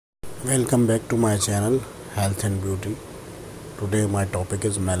Welcome back to my channel Health and Beauty. Today my topic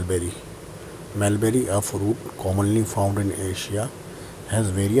is mulberry. Mulberry, a fruit commonly found in Asia, has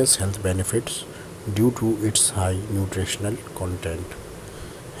various health benefits due to its high nutritional content.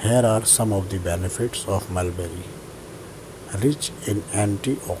 Here are some of the benefits of mulberry. Rich in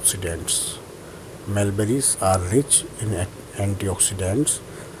antioxidants. Mulberries are rich in antioxidants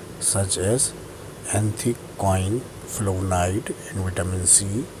such as anthocyanin, flavonoid, and vitamin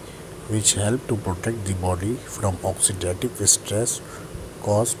C, which help to protect the body from oxidative stress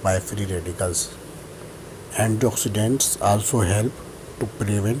caused by free radicals. Antioxidants also help to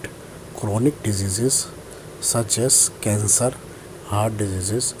prevent chronic diseases such as cancer, heart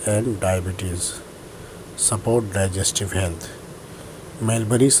diseases, and diabetes. Support digestive health.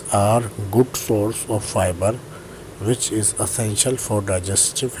 Mulberries are good source of fiber, which is essential for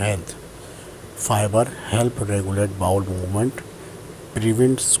digestive health. Fiber help regulate bowel movement,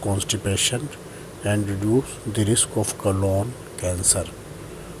 prevents constipation, and reduce the risk of colon cancer.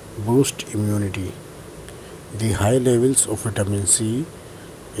 Boost immunity. The high levels of vitamin C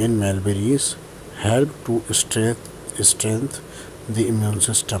in mulberries help to strengthen the immune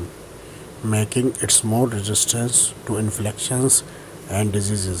system, making it more resistant to infections and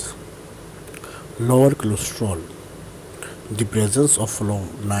diseases. Lower cholesterol. The presence of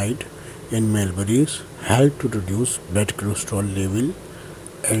flavonoid in mulberries help to reduce bad cholesterol level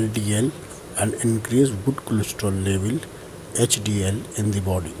LDL and increase good cholesterol level HDL in the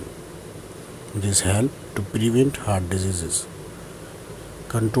body. This help to prevent heart diseases.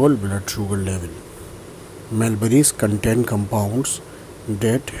 Control blood sugar level. Mulberries contain compounds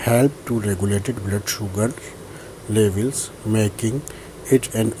that help to regulate blood sugar levels, making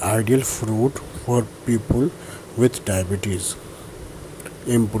it an ideal fruit for people with diabetes.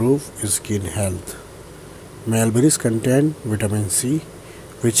 Improve skin health. Mulberries contain vitamin C,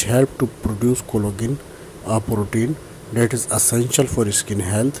 which help to produce collagen, a protein that is essential for skin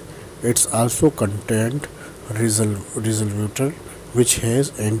health. It also contains resveratrol, which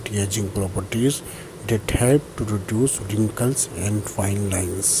has anti-aging properties that help to reduce wrinkles and fine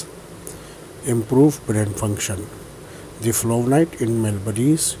lines. Improve brain function. The flavonoid in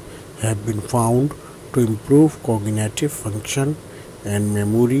mulberries have been found to improve cognitive function and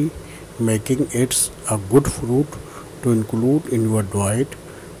memory, making it a good fruit to include in your diet.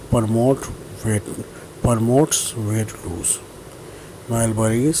 Promotes weight loss.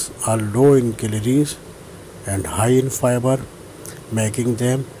 Mulberries are low in calories and high in fiber, making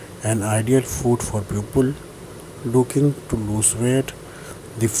them an ideal food for people looking to lose weight.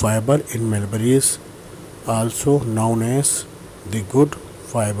 The fiber in mulberries, also known as the good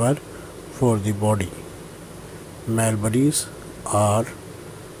fiber for the body. Mulberries are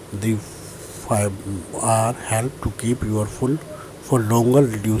help to keep you full for longer,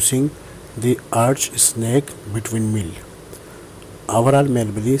 reducing the urge to snack between meals. Overall,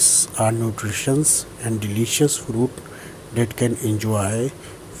 mulberries are nutritious and delicious fruit that can enjoy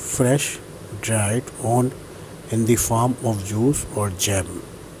fresh, dried on in the form of juice or jam.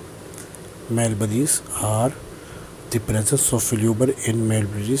 Mulberries are the presence of fiber in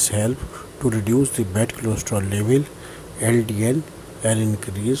mulberries help to reduce the bad cholesterol level LDL and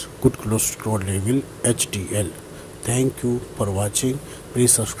increase good cholesterol level HDL. Thank you for watching.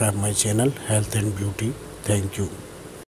 Please subscribe my channel Health and Beauty. Thank you.